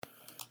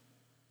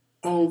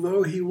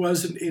Although he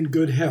wasn't in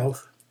good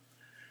health,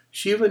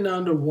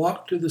 Shivananda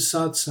walked to the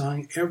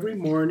satsang every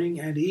morning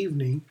and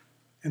evening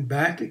and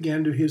back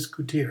again to his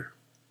kutir.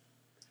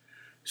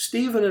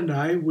 Stephen and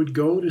I would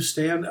go to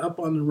stand up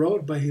on the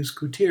road by his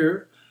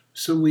kutir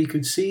so we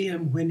could see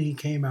him when he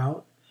came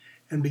out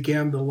and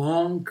began the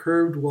long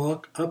curved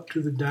walk up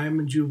to the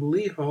Diamond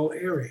Jubilee Hall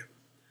area.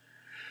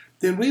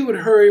 Then we would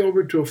hurry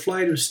over to a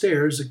flight of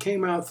stairs that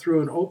came out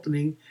through an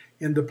opening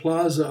in the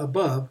plaza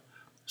above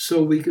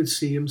so we could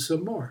see him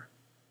some more.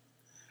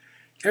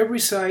 Every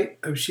sight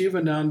of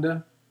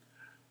Shivananda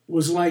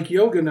was like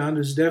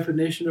Yogananda's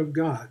definition of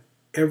God,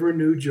 ever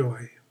new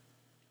joy.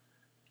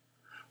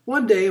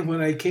 One day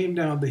when I came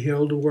down the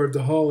hill toward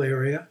the hall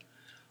area,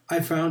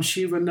 I found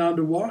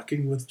Shivananda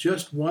walking with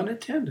just one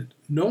attendant.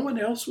 No one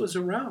else was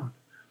around,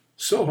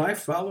 so I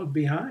followed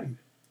behind.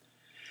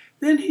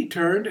 Then he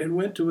turned and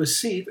went to a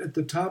seat at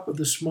the top of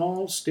the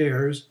small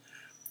stairs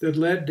that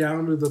led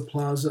down to the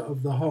plaza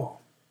of the hall.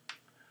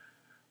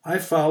 I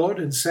followed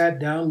and sat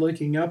down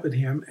looking up at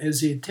him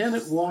as the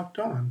attendant walked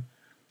on,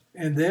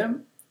 and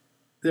then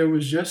there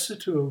was just the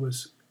two of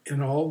us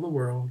in all the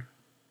world.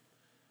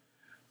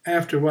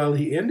 After a while,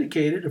 he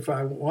indicated if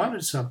I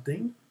wanted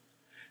something,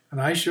 and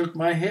I shook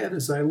my head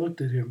as I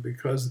looked at him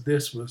because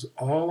this was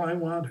all I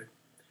wanted.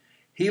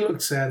 He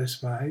looked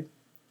satisfied,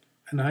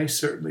 and I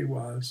certainly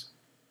was.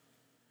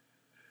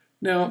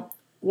 Now,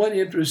 one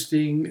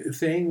interesting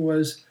thing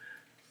was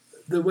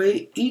the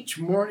way each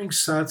morning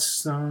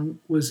satsang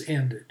was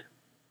ended.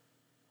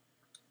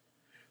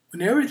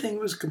 When everything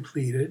was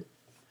completed,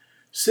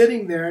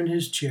 sitting there in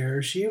his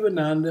chair,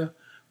 Shivananda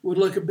would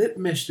look a bit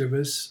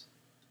mischievous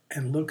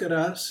and look at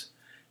us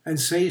and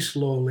say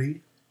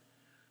slowly,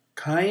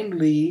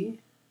 kindly,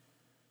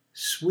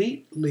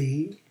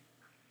 sweetly,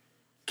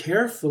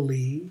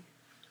 carefully,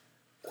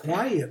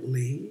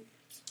 quietly,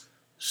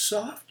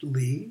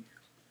 softly,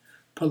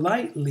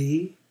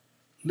 politely,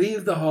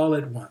 leave the hall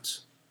at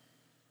once.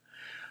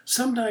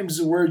 Sometimes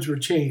the words were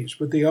changed,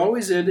 but they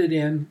always ended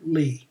in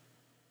Ly,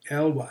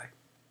 L-Y.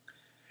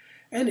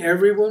 And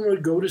everyone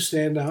would go to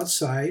stand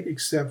outside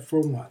except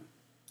for one,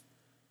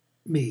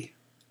 me.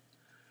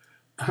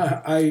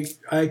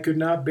 I could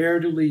not bear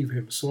to leave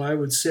him, so I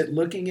would sit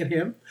looking at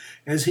him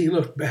as he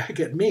looked back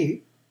at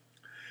me.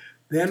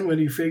 Then when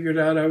he figured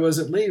out I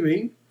wasn't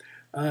leaving,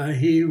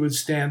 he would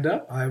stand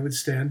up, I would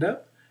stand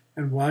up,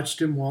 and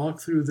watched him walk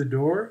through the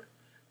door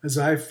as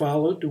I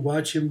followed to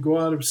watch him go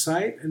out of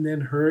sight and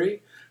then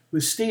hurry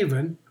with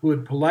Stephen, who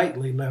had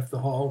politely left the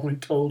hall when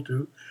told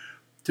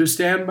to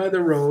stand by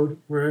the road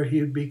where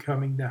he would be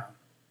coming down.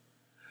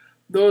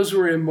 Those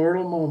were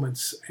immortal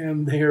moments,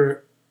 and they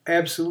are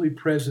absolutely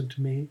present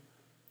to me,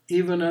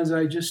 even as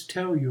I just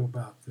tell you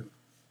about them.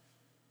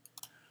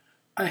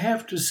 I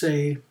have to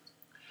say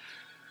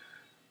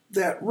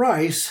that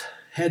rice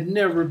had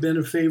never been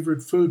a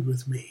favorite food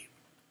with me.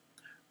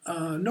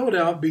 No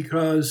doubt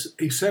because,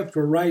 except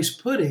for rice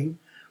pudding,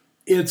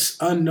 it's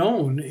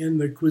unknown in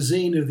the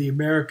cuisine of the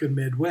American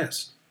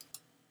Midwest.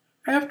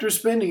 After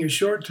spending a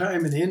short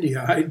time in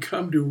India, I'd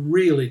come to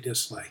really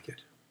dislike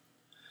it.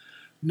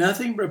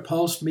 Nothing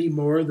repulsed me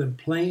more than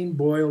plain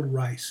boiled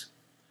rice.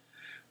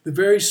 The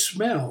very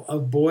smell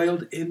of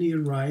boiled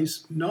Indian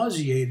rice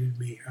nauseated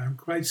me. I'm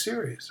quite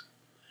serious.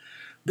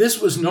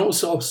 This was no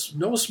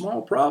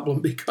small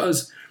problem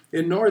because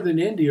in northern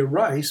India,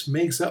 rice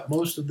makes up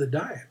most of the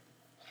diet.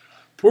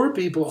 Poor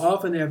people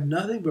often have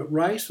nothing but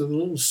rice with a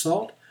little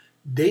salt,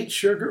 date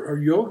sugar, or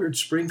yogurt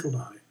sprinkled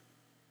on it.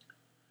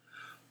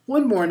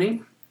 One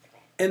morning,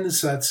 in the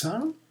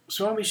satsang,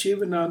 Swami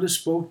Sivananda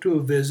spoke to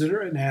a visitor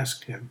and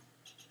asked him,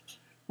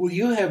 "Will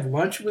you have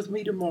lunch with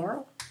me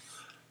tomorrow?"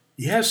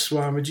 "Yes,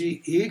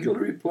 Swamiji," eagerly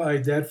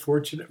replied that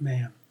fortunate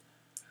man.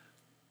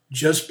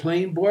 "Just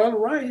plain boiled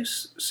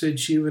rice," said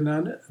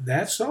Shivananda.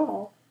 "That's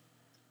all."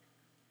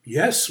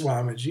 "Yes,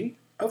 Swamiji."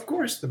 "Of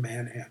course," the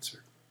man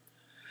answered.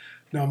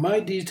 Now, my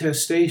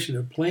detestation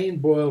of plain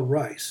boiled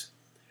rice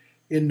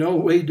in no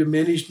way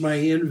diminished my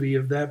envy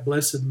of that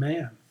blessed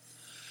man.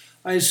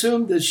 I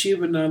assumed that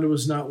Shivananda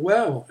was not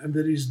well and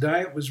that his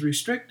diet was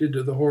restricted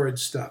to the horrid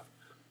stuff.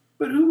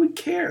 But who would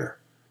care?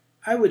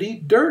 I would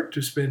eat dirt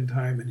to spend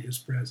time in his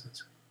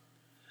presence.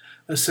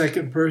 A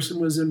second person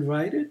was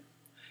invited,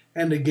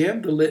 and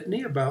again the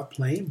litany about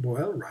plain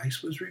boiled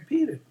rice was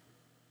repeated.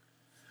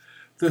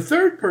 The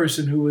third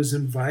person who was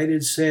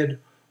invited said,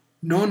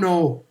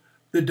 No,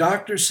 the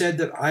doctor said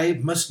that I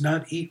must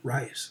not eat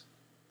rice."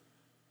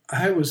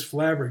 I was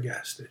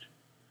flabbergasted.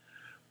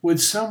 Would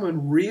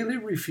someone really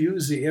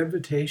refuse the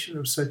invitation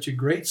of such a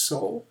great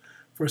soul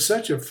for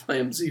such a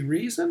flimsy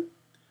reason?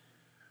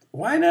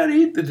 Why not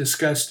eat the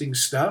disgusting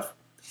stuff,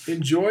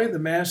 enjoy the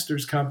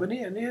master's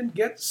company, and then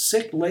get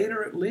sick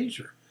later at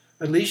leisure?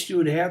 At least you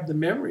would have the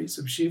memories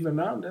of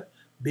Shivananda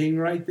being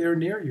right there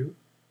near you.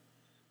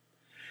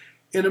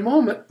 In a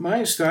moment, my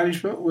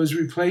astonishment was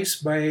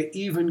replaced by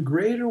even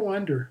greater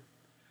wonder.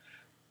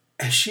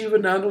 As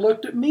Shivananda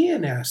looked at me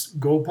and asked,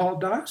 "Gopal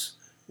Das,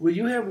 will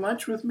you have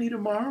lunch with me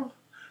tomorrow?"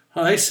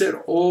 I said,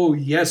 "Oh,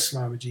 yes,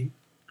 Swamiji."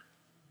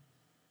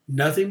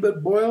 Nothing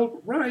but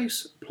boiled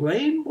rice,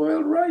 plain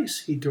boiled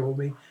rice, he told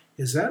me.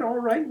 Is that all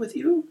right with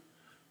you?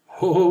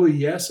 Oh,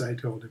 yes, I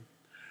told him.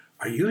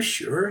 Are you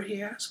sure?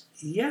 He asked.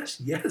 Yes,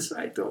 yes,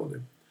 I told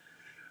him.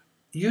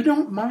 You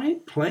don't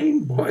mind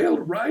plain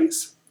boiled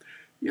rice?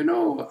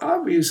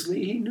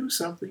 Obviously he knew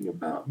something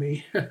about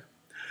me.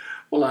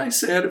 Well, I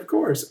said, of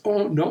course.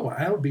 Oh, no,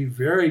 I'll be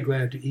very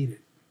glad to eat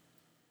it.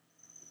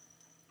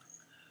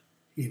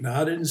 He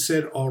nodded and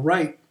said, all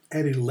right,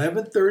 at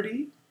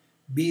 11:30,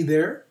 be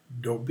there,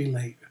 don't be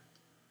late.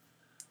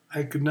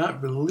 I could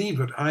not believe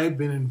it. I had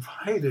been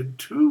invited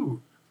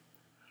too.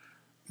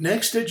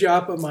 Next to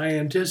Joppa, my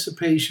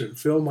anticipation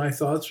filled my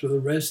thoughts for the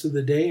rest of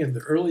the day and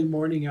the early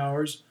morning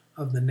hours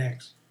of the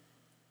next.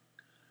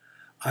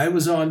 I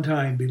was on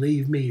time,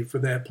 believe me, for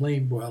that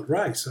plain boiled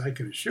rice, I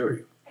can assure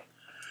you.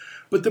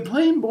 But the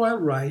plain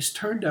boiled rice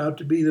turned out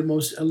to be the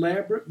most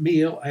elaborate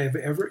meal I have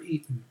ever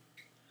eaten.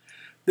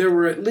 There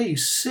were at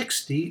least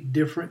 60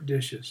 different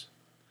dishes.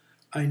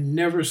 I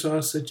never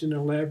saw such an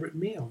elaborate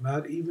meal,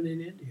 not even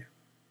in India.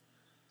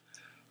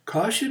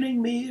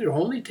 Cautioning me to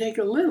only take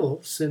a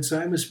little, since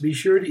I must be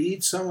sure to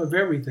eat some of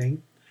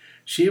everything,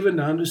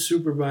 Sivananda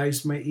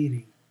supervised my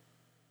eating.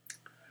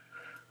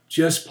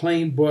 Just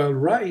plain boiled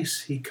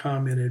rice, he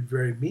commented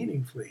very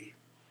meaningfully,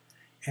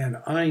 and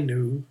I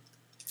knew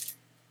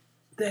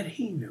that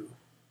he knew.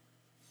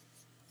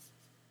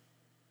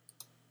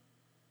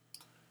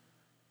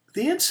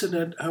 The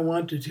incident I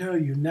want to tell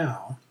you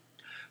now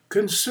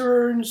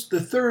concerns the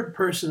third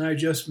person I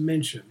just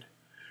mentioned,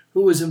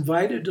 who was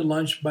invited to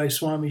lunch by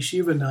Swami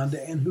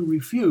Sivananda and who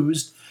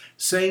refused,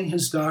 saying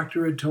his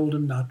doctor had told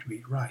him not to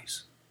eat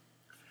rice.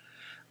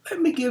 Let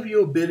me give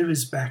you a bit of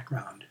his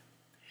background.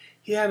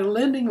 He had a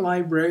lending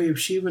library of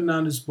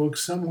Sivananda's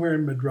books somewhere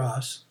in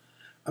Madras,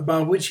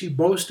 about which he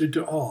boasted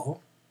to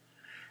all,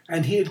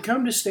 and he had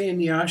come to stay in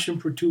the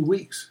ashram for 2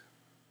 weeks.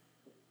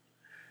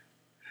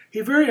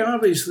 He very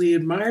obviously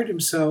admired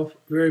himself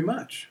very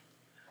much,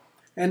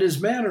 and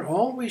his manner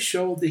always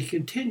showed that he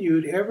did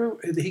continue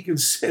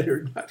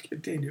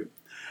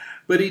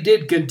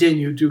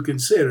to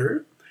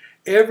consider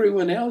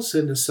everyone else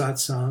in the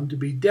satsang to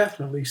be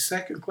definitely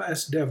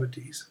second-class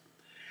devotees,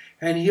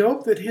 and he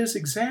hoped that his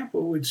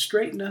example would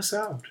straighten us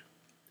out.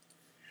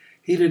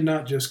 He did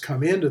not just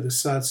come into the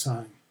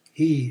satsang,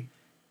 he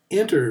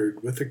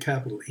entered with a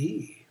capital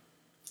E.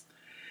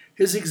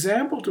 His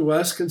example to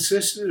us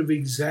consisted of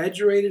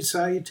exaggerated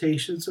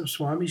salutations of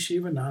Swami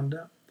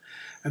Sivananda,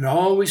 and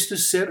always to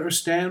sit or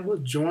stand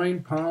with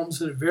joined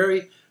palms in a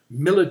very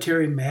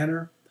military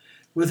manner,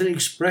 with an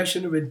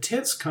expression of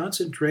intense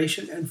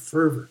concentration and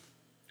fervor.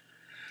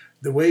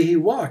 The way he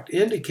walked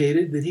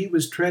indicated that he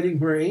was treading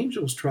where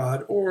angels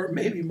trod, or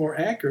maybe more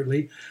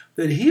accurately,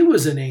 that he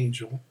was an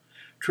angel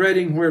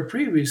treading where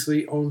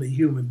previously only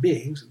human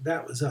beings,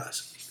 that was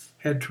us,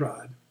 had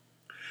trod.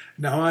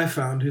 Now I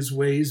found his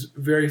ways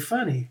very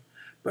funny,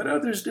 but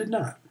others did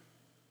not.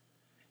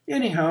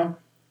 Anyhow,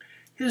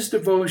 his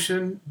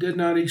devotion did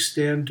not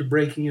extend to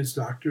breaking his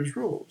doctor's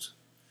rules.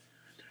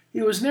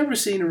 He was never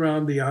seen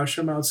around the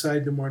ashram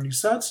outside the morning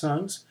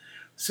satsangs,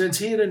 since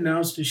he had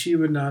announced to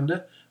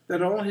Sivananda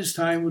that all his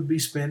time would be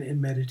spent in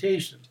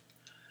meditation.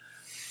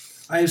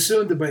 I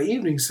assumed that by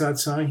evening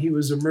satsang he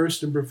was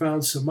immersed in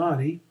profound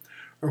samadhi,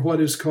 or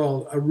what is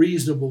called a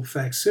reasonable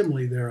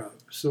facsimile thereof,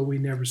 so we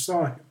never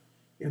saw him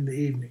in the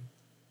evening.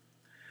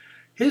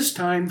 His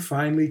time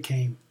finally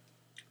came.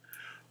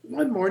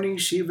 One morning,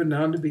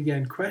 Sivananda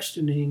began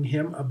questioning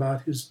him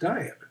about his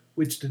diet,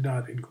 which did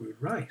not include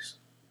rice.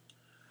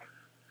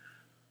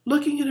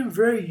 Looking at him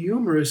very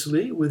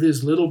humorously, with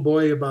his little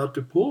boy about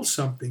to pull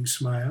something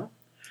smile,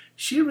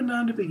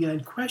 Sivananda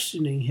began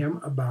questioning him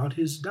about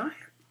his diet.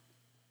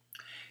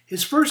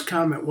 His first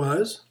comment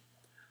was,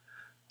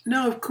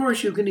 "Now, of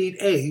course, you can eat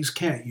eggs,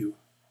 can't you?"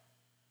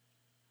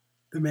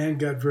 The man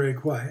got very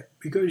quiet,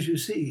 because you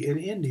see, in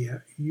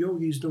India,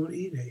 yogis don't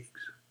eat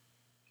eggs.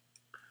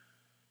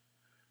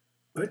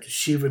 But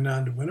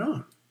Sivananda went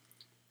on.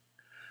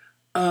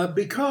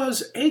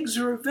 Because eggs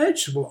are a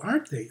vegetable,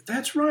 aren't they?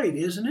 That's right,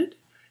 isn't it?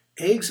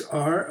 Eggs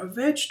are a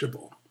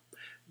vegetable.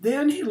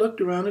 Then he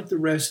looked around at the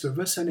rest of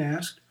us and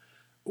asked,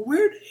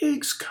 where do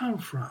eggs come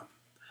from?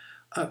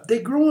 They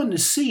grow in the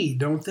sea,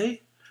 don't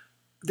they?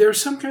 They're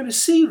some kind of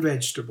sea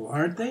vegetable,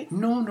 aren't they?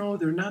 No,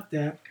 they're not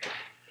that.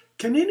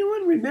 Can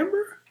anyone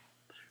remember?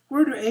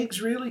 Where do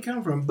eggs really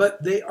come from?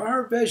 But they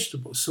are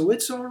vegetables, so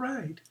it's all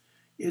right.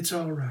 It's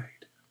all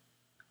right.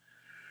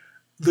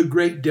 The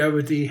great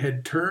devotee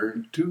had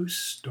turned to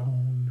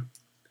stone,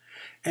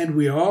 and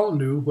we all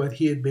knew what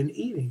he had been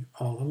eating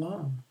all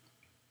along.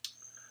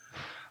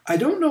 I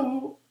don't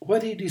know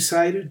what he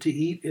decided to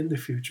eat in the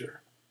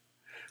future,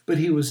 but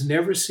he was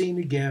never seen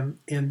again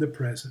in the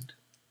present.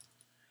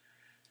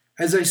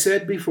 As I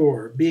said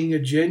before, being a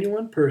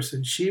genuine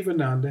person,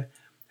 Sivananda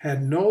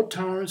had no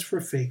tolerance for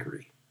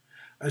fakery,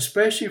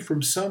 especially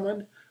from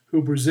someone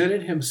who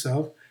presented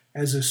himself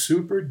as a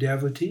super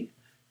devotee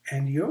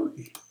and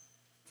yogi.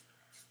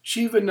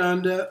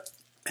 Sivananda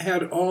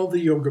had all the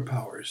yoga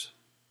powers,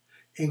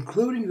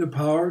 including the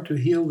power to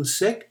heal the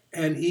sick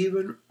and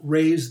even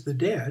raise the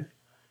dead,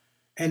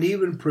 and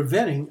even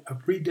preventing a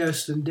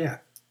predestined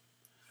death.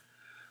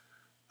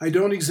 I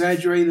don't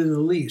exaggerate in the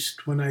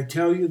least when I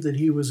tell you that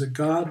he was a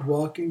God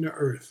walking the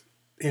earth.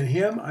 In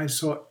him, I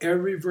saw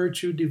every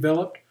virtue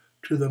developed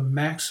to the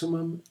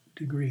maximum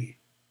degree.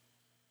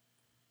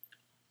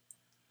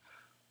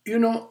 You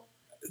know,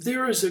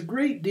 there is a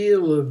great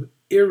deal of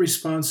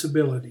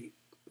irresponsibility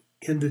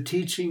in the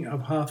teaching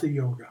of Hatha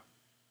Yoga.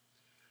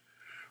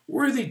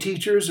 Worthy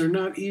teachers are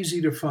not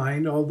easy to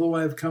find, although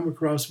I've come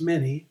across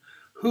many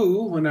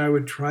who, when I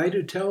would try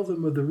to tell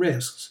them of the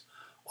risks,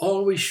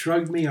 always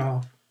shrugged me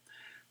off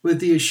with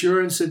the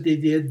assurance that they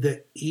did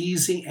the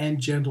easy and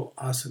gentle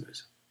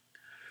asanas.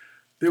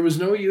 There was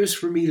no use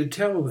for me to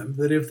tell them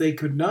that if they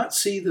could not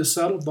see the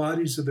subtle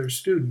bodies of their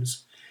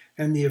students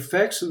and the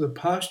effects of the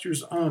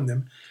postures on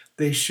them,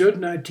 they should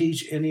not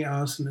teach any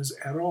asanas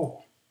at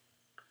all.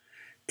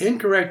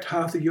 Incorrect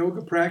Hatha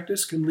Yoga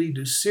practice can lead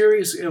to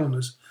serious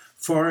illness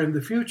far in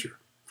the future.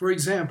 For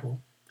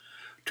example,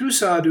 two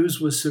sadhus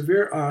with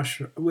severe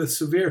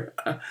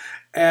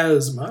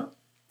asthma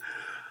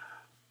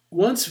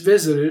once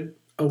visited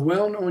a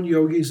well-known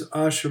yogi's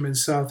ashram in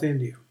South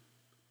India.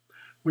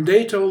 When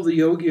they told the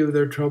yogi of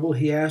their trouble,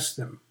 he asked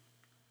them,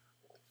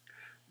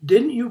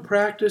 "Didn't you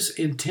practice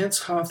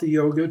intense Hatha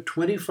Yoga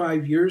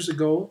 25 years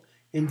ago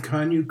in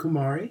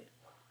Kanyakumari?"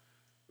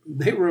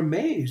 They were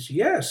amazed.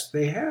 Yes,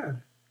 they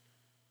had.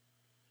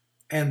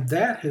 "And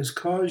that has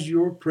caused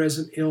your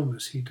present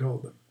illness," he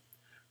told them.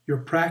 "Your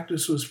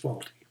practice was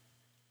faulty."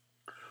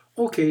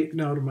 Okay,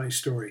 now to my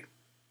story.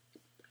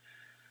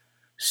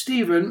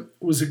 Stephen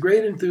was a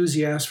great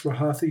enthusiast for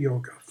Hatha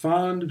Yoga,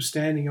 fond of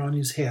standing on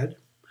his head,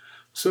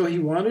 so he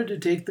wanted to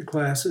take the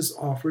classes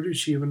offered at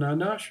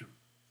Sivananda Ashram.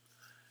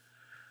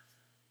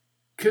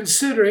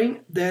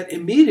 Considering that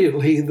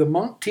immediately the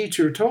monk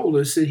teacher told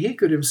us that he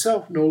could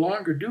himself no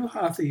longer do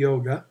Hatha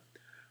Yoga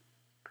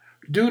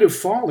due to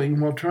falling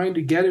while trying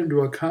to get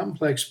into a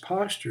complex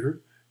posture,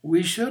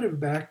 we should have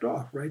backed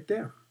off right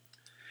there.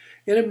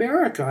 In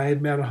America, I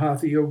had met a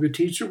Hatha Yoga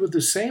teacher with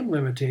the same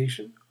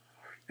limitation,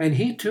 and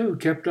he too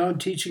kept on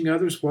teaching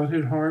others what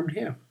had harmed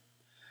him.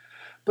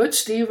 But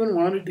Stephen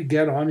wanted to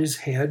get on his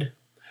head,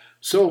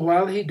 so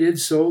while he did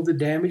so, the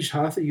damaged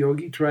Hatha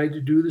Yogi tried to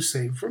do the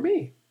same for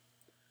me.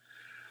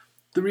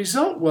 The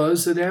result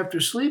was that after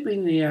sleeping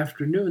in the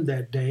afternoon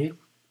that day,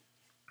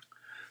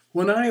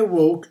 when I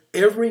awoke,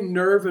 every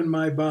nerve in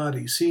my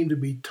body seemed to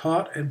be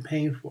taut and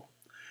painful.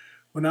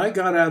 When I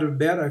got out of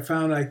bed, I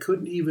found I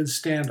couldn't even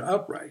stand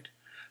upright,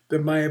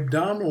 that my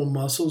abdominal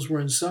muscles were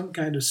in some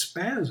kind of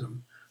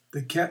spasm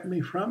that kept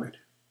me from it.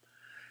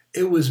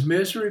 It was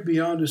misery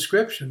beyond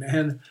description,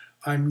 and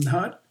I'm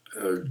not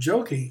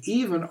joking,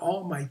 even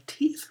all my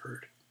teeth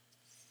hurt.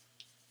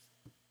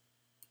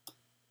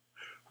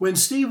 When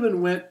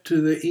Stephen went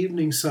to the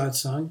evening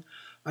satsang,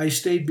 I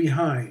stayed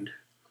behind,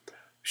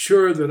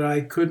 sure that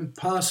I couldn't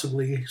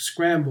possibly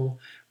scramble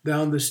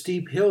down the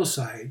steep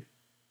hillside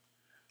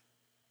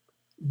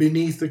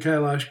beneath the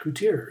Kailash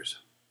Kutiras.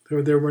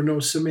 There were no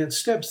cement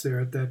steps there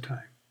at that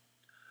time.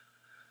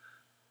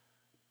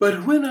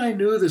 But when I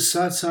knew the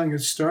satsang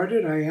had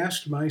started, I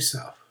asked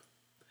myself,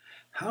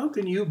 how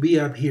can you be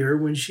up here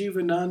when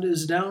Sivananda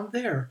is down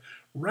there,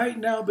 right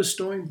now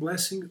bestowing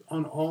blessings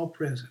on all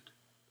present?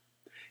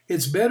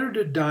 It's better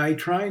to die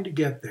trying to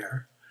get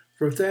there,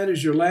 for if that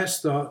is your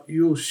last thought,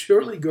 you'll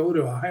surely go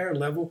to a higher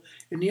level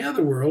in the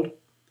other world.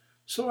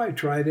 So I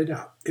tried it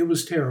out. It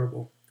was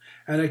terrible,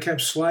 and I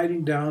kept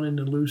sliding down in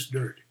the loose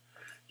dirt.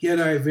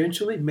 Yet I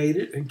eventually made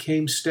it and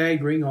came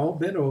staggering, all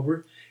bent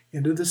over,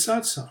 into the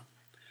satsang.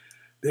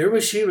 There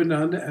was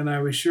Sivananda, and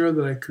I was sure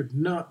that I could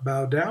not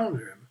bow down to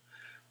him.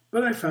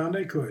 But I found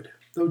I could,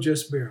 though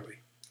just barely.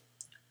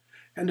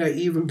 And I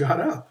even got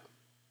up.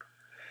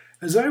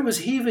 As I was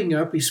heaving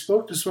up, he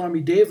spoke to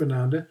Swami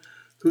Devananda,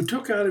 who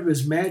took out of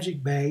his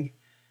magic bag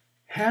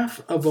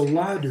half of a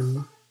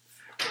laddu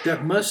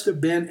that must have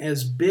been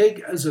as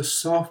big as a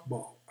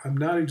softball. I'm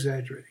not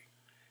exaggerating.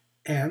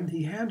 And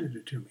he handed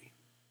it to me.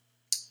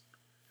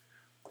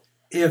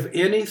 If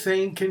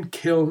anything can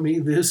kill me,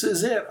 this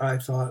is it, I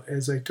thought,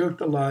 as I took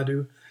the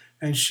laddu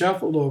and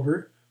shuffled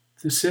over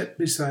to sit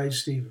beside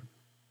Stephen.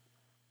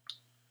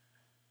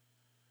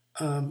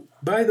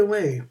 By the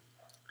way,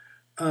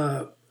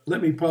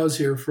 let me pause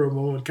here for a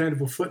moment, kind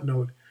of a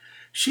footnote.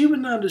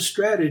 Sivananda's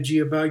strategy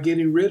about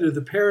getting rid of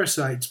the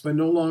parasites by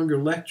no longer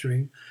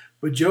lecturing,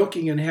 but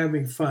joking and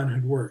having fun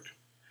had worked.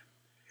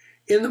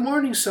 In the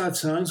morning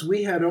satsangs,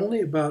 we had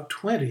only about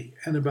 20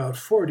 and about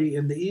 40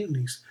 in the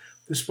evenings,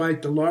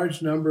 despite the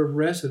large number of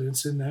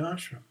residents in the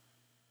ashram.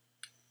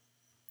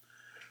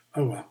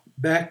 Oh well,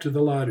 back to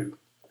the laddu.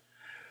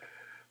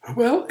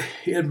 Well,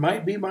 it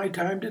might be my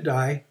time to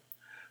die,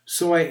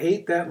 so I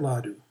ate that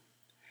laddu.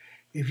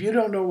 If you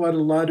don't know what a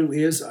laddu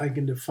is, I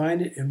can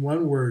define it in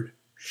one word: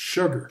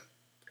 sugar,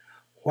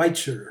 white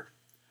sugar,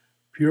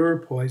 pure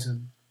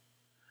poison.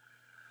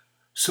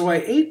 So I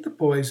ate the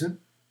poison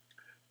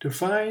to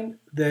find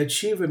that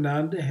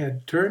Sivananda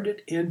had turned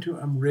it into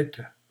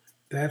amrita,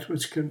 that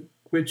which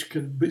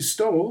can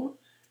bestow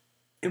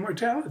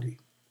immortality.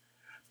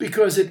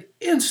 because it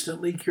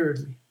instantly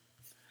cured me.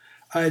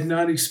 I had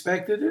not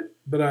expected it,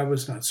 but I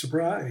was not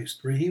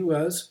surprised, for he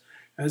was,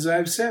 as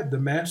I've said, the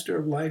master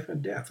of life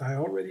and death. I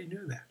already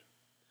knew that.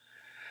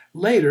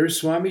 Later,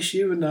 Swami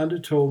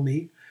Sivananda told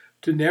me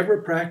to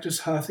never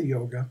practice Hatha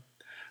Yoga,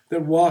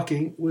 that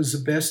walking was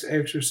the best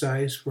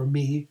exercise for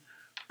me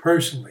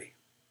personally.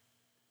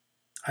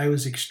 I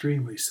was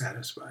extremely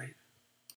satisfied.